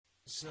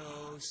So,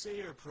 say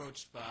you're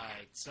approached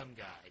by some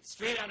guy,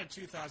 straight out of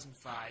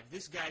 2005,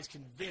 this guy's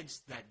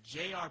convinced that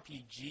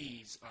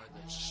JRPGs are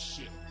the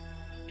shit.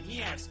 And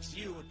he asks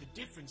you what the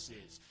difference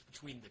is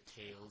between the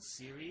Tales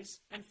series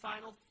and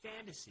Final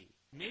Fantasy.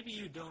 Maybe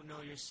you don't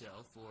know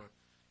yourself, or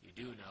you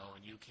do know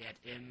and you can't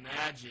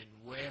imagine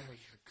where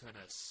you're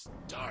gonna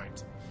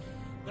start.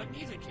 But in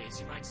either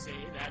case, you might say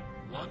that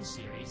one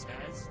series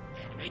has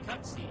anime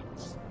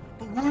cutscenes.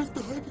 But what if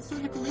the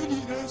hypothetical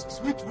idiot asks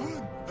which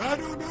one? I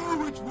don't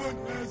know which one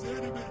has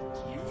anime.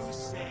 You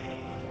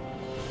say.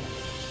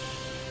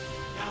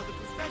 Now, the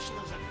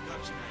professionals at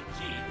Production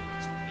IG,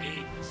 who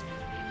made this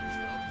anime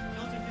intro,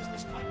 know their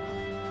business quite well.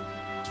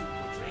 To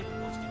portray the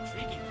most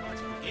intriguing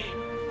parts of the game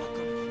while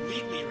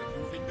completely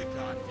removing the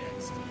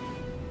context.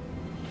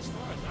 As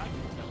far as I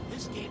can tell,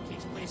 this game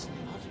takes place in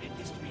an alternate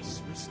history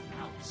Swiss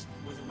Alps,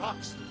 where the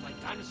rocks look like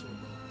dinosaur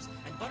bones,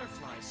 and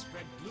butterflies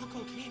spread blue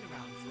cocaine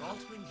around for all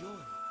to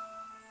enjoy.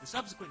 The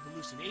subsequent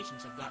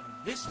hallucinations have gotten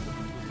this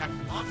woman to attack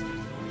the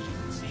monsters in order she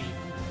can see,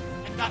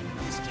 and gotten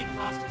this kid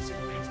lost in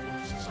Superman's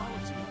fortress of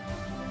solitude.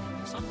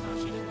 Somehow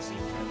she doesn't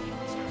seem terribly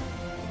concerned.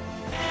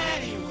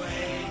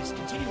 Anyways,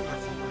 continuing our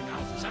former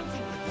analysis, I'm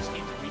thinking that this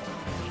game is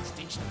retelling the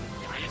extinction of the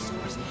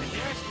dinosaurs, and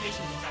their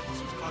explanation is that this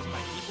was caused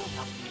by people,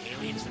 possibly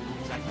aliens that look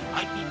exactly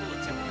like people,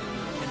 except for the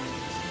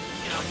independence.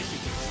 You know,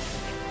 history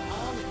takes and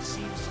all it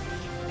seems to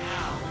me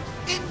now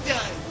is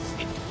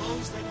ninjas! In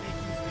clothes that make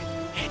you think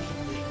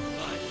anything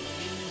but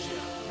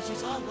ninja. Which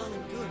is all well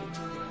and good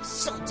until you're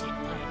assaulted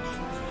by an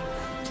angry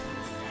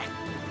fat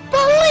boy.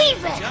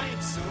 Believe it!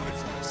 Giant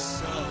swords are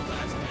so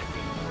last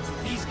epic. So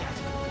these guys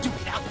can duke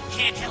it out with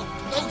handheld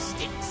glow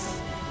sticks.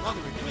 While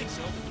they were doing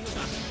so, the new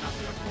announcement out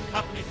there from the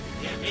Covenant,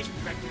 the animation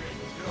director and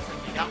his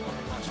girlfriend made out while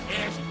they watched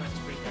air. She plans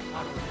to break that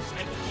pot over his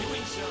head for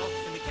doing so,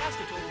 and the cast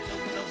are told to kill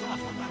themselves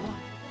off one by one.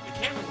 The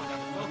camera went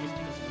out of focus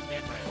because it was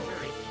manned by a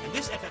furry, and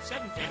this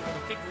FF7 fan wrote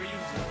a pic where he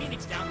uses the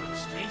Phoenix down with a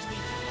strangely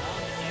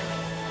long hair.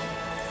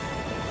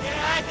 Yeah,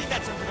 I think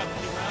that sums it up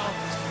pretty well.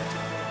 This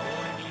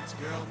boy meets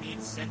girl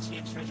meets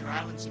sentient Treasure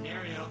Island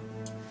scenario.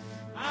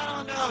 I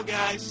don't know,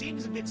 guys.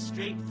 Seems a bit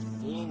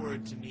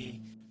straightforward to me.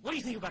 What do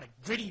you think about a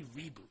gritty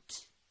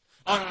reboot?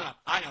 Oh,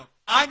 no.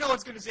 I know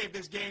what's going to save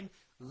this game.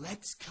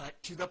 Let's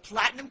cut to the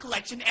Platinum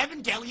Collection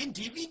Evangelion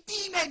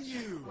DVD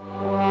menu.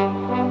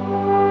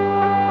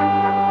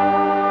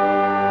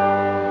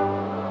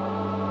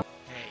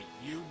 Hey,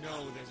 you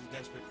know there's a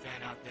desperate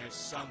fan out there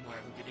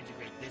somewhere who could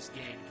integrate this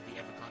game into the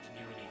Ever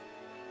continuity.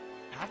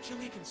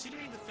 Actually,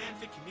 considering the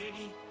fanfic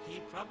community,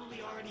 he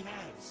probably already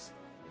has.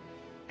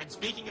 And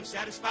speaking of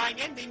satisfying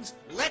endings,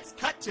 let's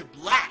cut to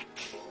black.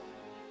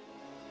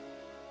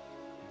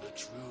 The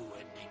true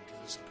ending to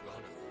The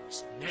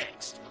Sopranos,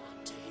 next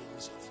on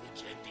Tales of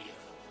Legendia.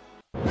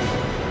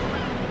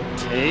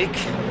 Take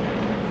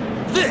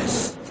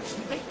this!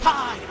 Freshly baked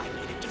pie, I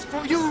made it just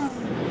for you!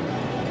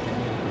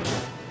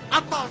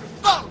 I'm on a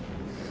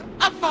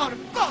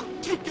boat!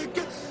 Take a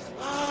go!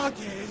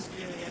 Okay, it's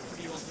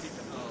pretty old,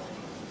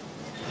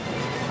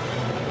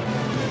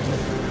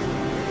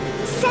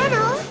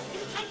 Settle!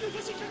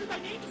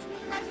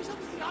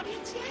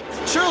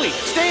 Shirley,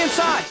 stay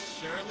inside!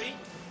 Shirley,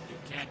 you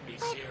can't be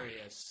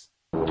serious.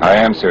 I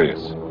am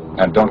serious.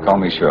 And don't call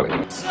me Shirley.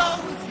 So,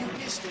 if you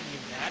missed any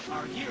of that,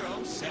 our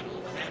hero, Settle,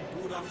 a man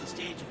booed off the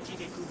stage of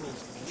Tite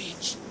Kubo's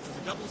Bleach, for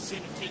the double sin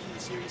of taking the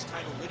series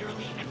title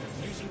literally and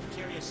refusing to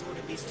carry a sword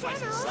at least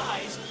twice its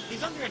size,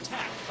 is under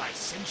attack by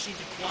sentient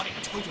aquatic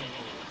totem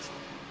poles.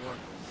 Or,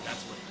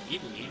 that's what he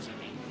believes. I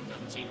mean,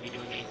 doesn't seem to be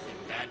doing anything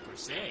bad per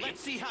se.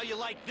 Let's see how you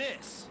like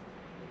this!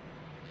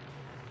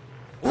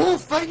 Oh,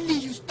 finally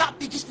you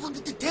stopped! I just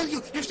wanted to tell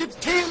you, your ship's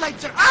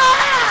taillights are...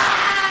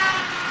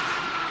 Ah!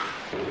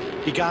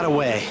 He got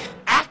away.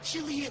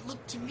 Actually, it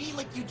looked to me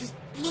like you just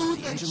blew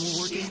the Engine will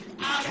work shit in.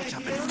 out Catch of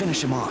up him. and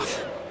finish him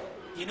off.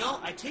 You know,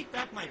 I take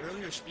back my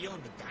earlier spiel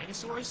on the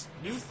dinosaurs.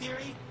 New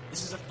theory?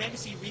 This is a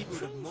fantasy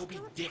reboot of Moby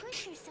Dick.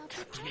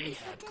 Captain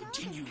Ahab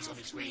continues on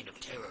his reign of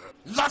terror,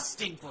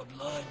 lusting for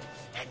blood,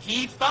 and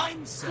he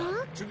finds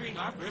some, triggering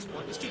our first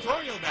pointless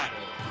tutorial battle.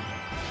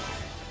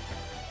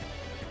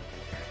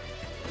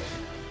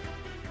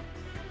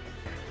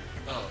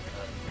 Oh,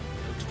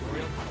 no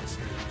tutorial?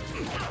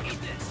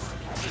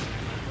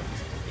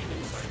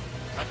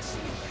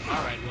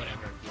 Alright,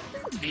 whatever.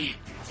 The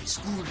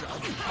school of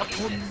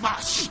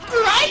Otomash.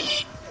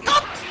 Right?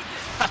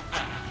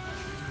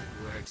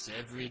 Works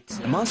every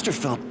time. The monster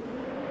felt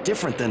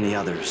different than the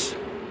others.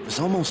 It was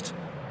almost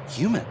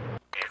human. Is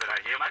it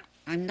a human?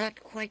 I'm not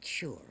quite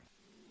sure.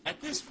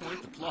 At this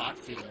point, the plot,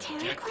 feeling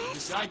dejected,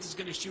 decides it's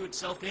going to shoot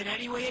itself in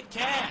any way it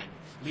can,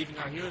 leaving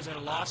our heroes at a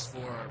loss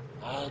for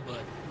all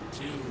but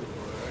 2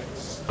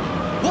 words.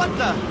 What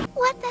the?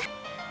 What the?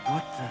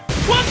 What the?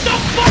 What the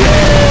fuck?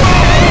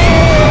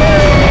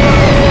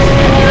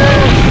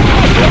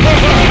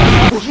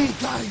 Oh, hey,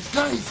 guys,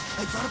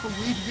 I thought of a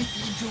way to make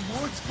the intro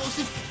more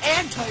explosive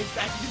and tie it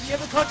back into the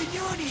ever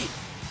continuity.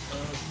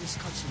 Miss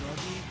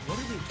Katsuragi, what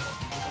are they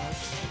talking about?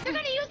 They're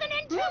gonna use an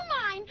N2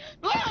 mine!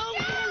 Get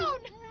down!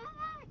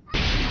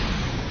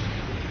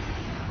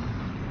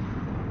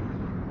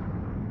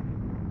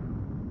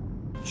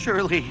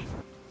 Shirley!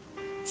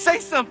 Say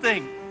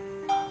something!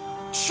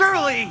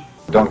 Shirley!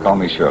 Don't call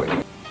me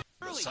Shirley.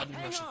 The sudden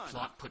rush of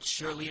plot puts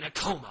Shirley in a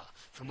coma,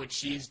 from which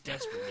she is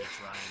desperately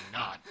trying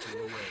not to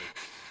awake.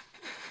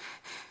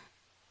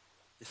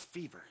 This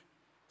fever.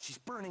 She's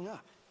burning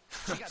up.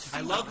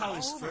 I love how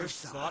his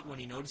first thought when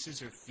he notices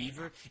her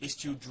fever is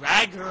to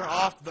drag her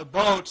off the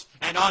boat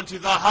and onto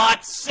the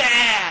hot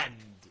sand!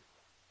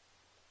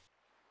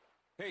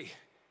 Hey,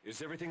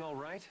 is everything all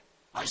right?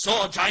 I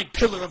saw a giant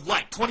pillar of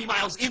light 20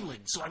 miles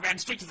inland, so I ran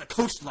straight to the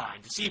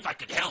coastline to see if I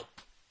could help.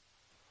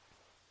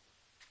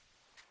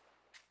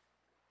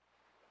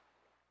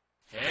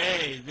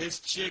 Hey, this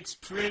chick's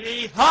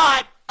pretty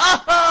hot!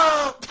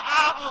 Oh,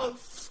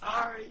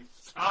 sorry.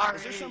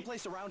 Is there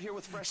someplace around here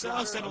with fresh So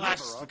water? Sentinel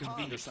asks for a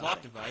convenient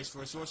plot device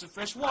for a source of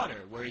fresh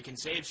water, where he can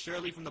save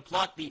Shirley from the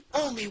plot the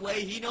only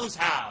way he knows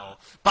how,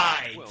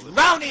 by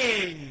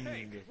drowning!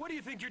 Hey, what do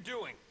you think you're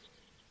doing?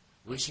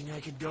 Wishing I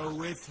could go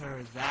with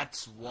her,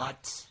 that's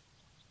what.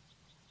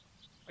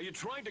 Are you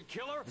trying to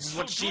kill her? This is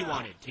what she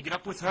wanted, take it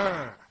up with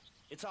her.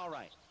 It's all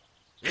right.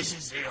 This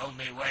is the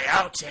only way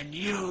out, and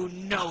you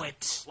know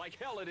it. Like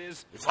hell it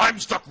is. If I'm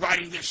stuck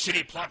riding this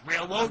shitty plot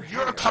railroad,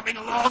 you're coming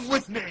along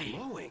with me.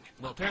 Glowing.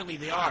 Well, apparently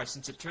they are,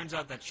 since it turns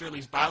out that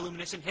Shirley's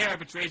bioluminescent hair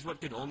betrays what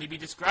could only be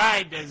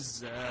described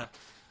as,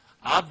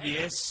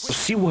 obvious.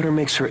 Seawater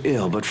makes her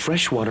ill, but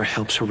fresh water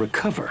helps her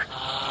recover.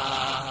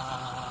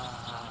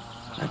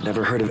 I've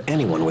never heard of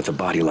anyone with a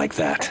body like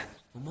that.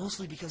 Well,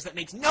 mostly because that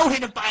makes no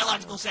hint of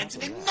biological sense,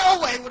 and in no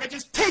way would I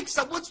just take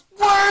someone's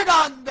word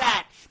on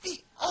that.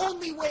 The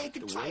only way I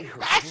could try and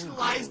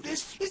rationalize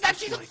this is that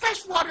she's a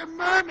freshwater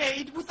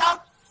mermaid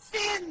without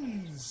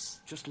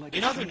fins. Just like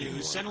In other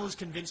news, Sentinel is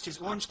convinced his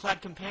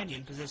orange-clad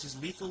companion possesses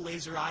lethal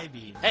laser eye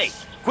beams. Hey,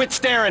 quit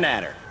staring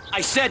at her.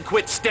 I said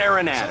quit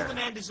staring at So her. the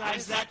man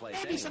decides that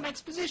maybe some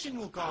exposition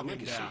will calm him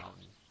down.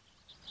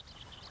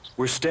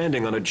 We're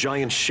standing on a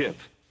giant ship.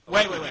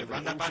 Wait,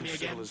 run that by me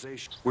again.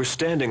 We're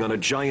standing on a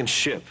giant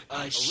ship.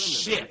 A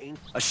ship.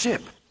 A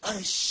ship.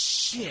 A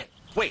ship.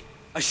 Wait,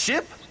 a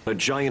ship? A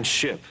giant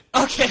ship.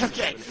 Okay.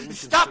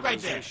 Stop right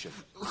there.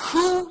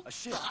 Who A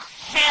ship. the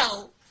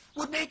hell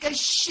would make a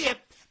ship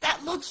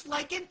that looks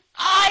like an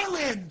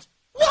island?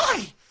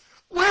 Why?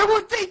 Where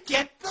would they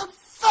get the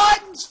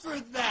funds for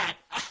that?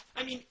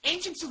 I mean,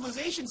 ancient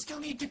civilizations still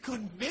need to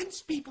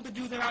convince people to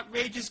do their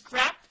outrageous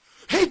crap.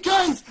 Hey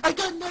guys, I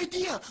got an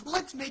idea.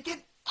 Let's make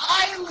an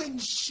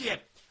island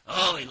ship.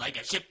 Oh, like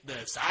a ship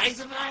the size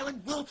of an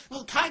island?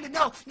 We'll kind of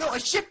know. No, a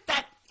ship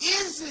that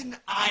is an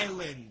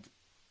island.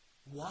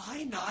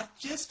 Why not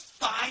just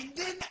find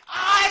an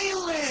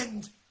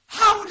island?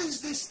 How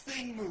does this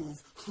thing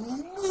move?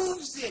 Who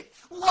moves it?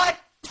 What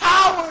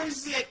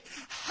powers it?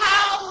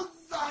 How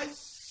the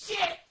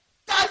shit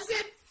does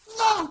it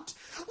float?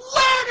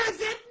 Where does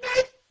it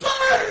make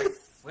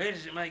birth? Where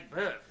does it make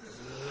birth?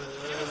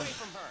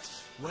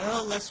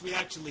 Well, lest we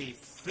actually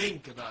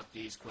think about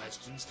these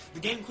questions, the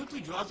game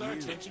quickly draws our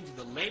attention to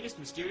the latest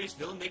mysterious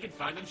villain they can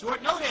find on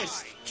short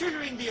notice,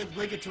 triggering the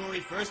obligatory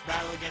first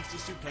battle against a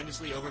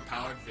stupendously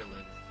overpowered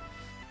villain.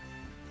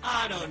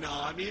 I don't know,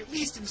 I mean, at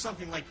least in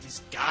something like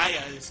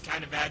Disgaea, this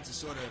kind of adds a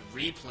sort of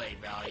replay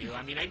value.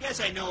 I mean, I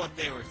guess I know what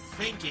they were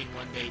thinking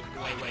when they...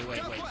 Wait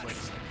a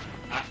second.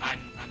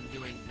 I'm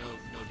doing no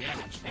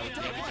damage. No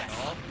damage at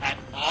all? At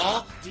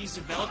all? These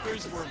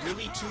developers were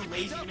really too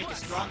lazy to make a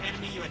strong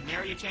enemy you had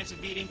nary a chance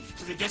of beating,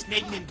 so they just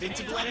made an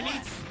invincible enemy?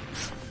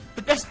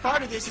 The best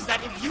part of this is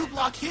that if you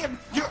block him,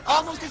 you're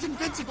almost as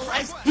invincible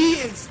as he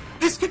is!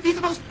 This could be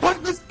the most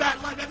pointless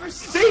battle I've ever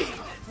seen!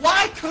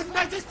 Why couldn't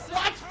I just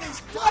watch this?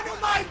 What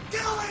am I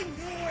doing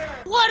here?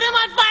 What am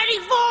I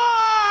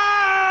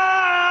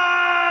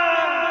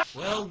fighting for?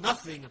 Well,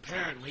 nothing,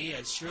 apparently,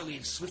 as Shirley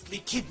is swiftly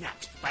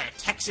kidnapped by a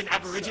Texan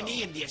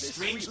aborigine and the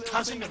estranged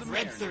cousin of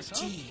Red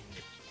 13.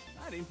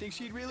 I didn't think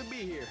she'd really be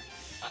here.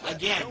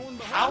 Again,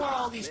 how are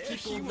all these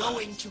people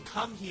knowing to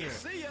come here?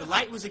 The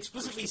light was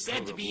explicitly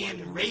said to be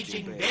in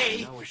Raging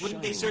Bay.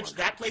 Wouldn't they search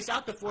that place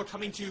out before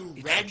coming to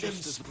Random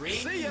Spring?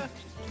 See ya.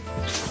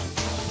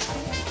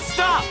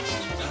 Stop!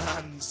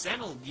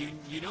 Sentinel,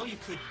 you know you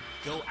could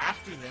go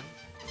after them.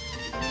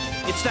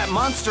 It's that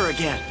monster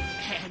again.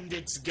 And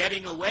it's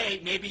getting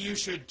away. Maybe you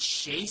should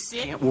chase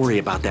it? Can't worry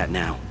about that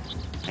now.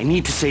 I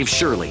need to save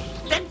Shirley.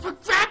 Then for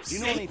crap's Do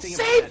you know sake, anything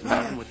about save that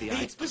man her! with the They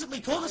eye? explicitly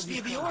told us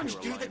via the orange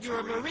dude that you're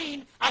a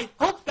Marine. I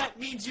hope that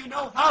means you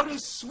know how to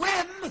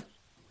swim!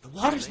 The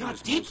water's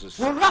not deep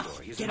or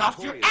rough. Get off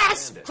your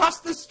ass! Cross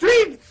the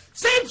stream!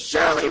 Save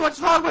Shirley! What's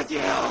wrong with you?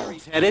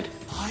 Headed?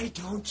 Why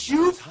don't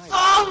you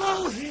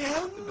follow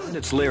him?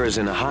 Its lair is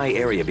in a high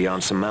area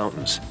beyond some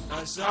mountains.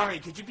 Sorry,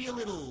 could you be a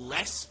little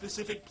less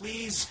specific,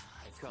 please?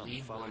 I've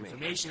gleaned more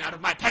information out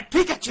of my pet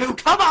Pikachu.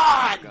 Come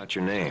on! Got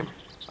your name.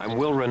 I'm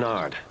Will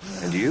Renard.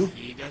 And you?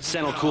 He doesn't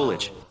Sentinel know.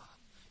 Coolidge.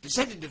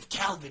 Descendant of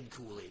Calvin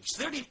Coolidge,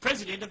 30th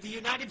President of the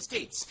United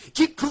States.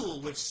 Keep cool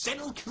with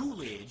Sentinel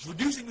Coolidge,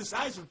 reducing the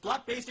size of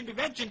plot-based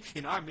intervention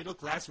in our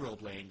middle-class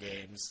role-playing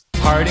games.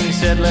 Harding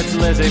said let's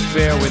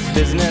laissez-faire with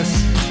business.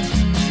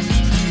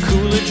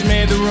 Coolidge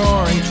made the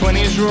roaring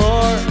 20s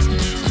roar.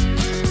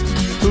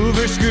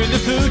 Hoover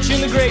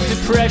Great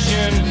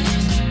Depression.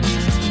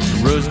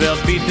 Roosevelt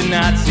beat the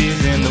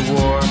Nazis in the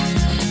war.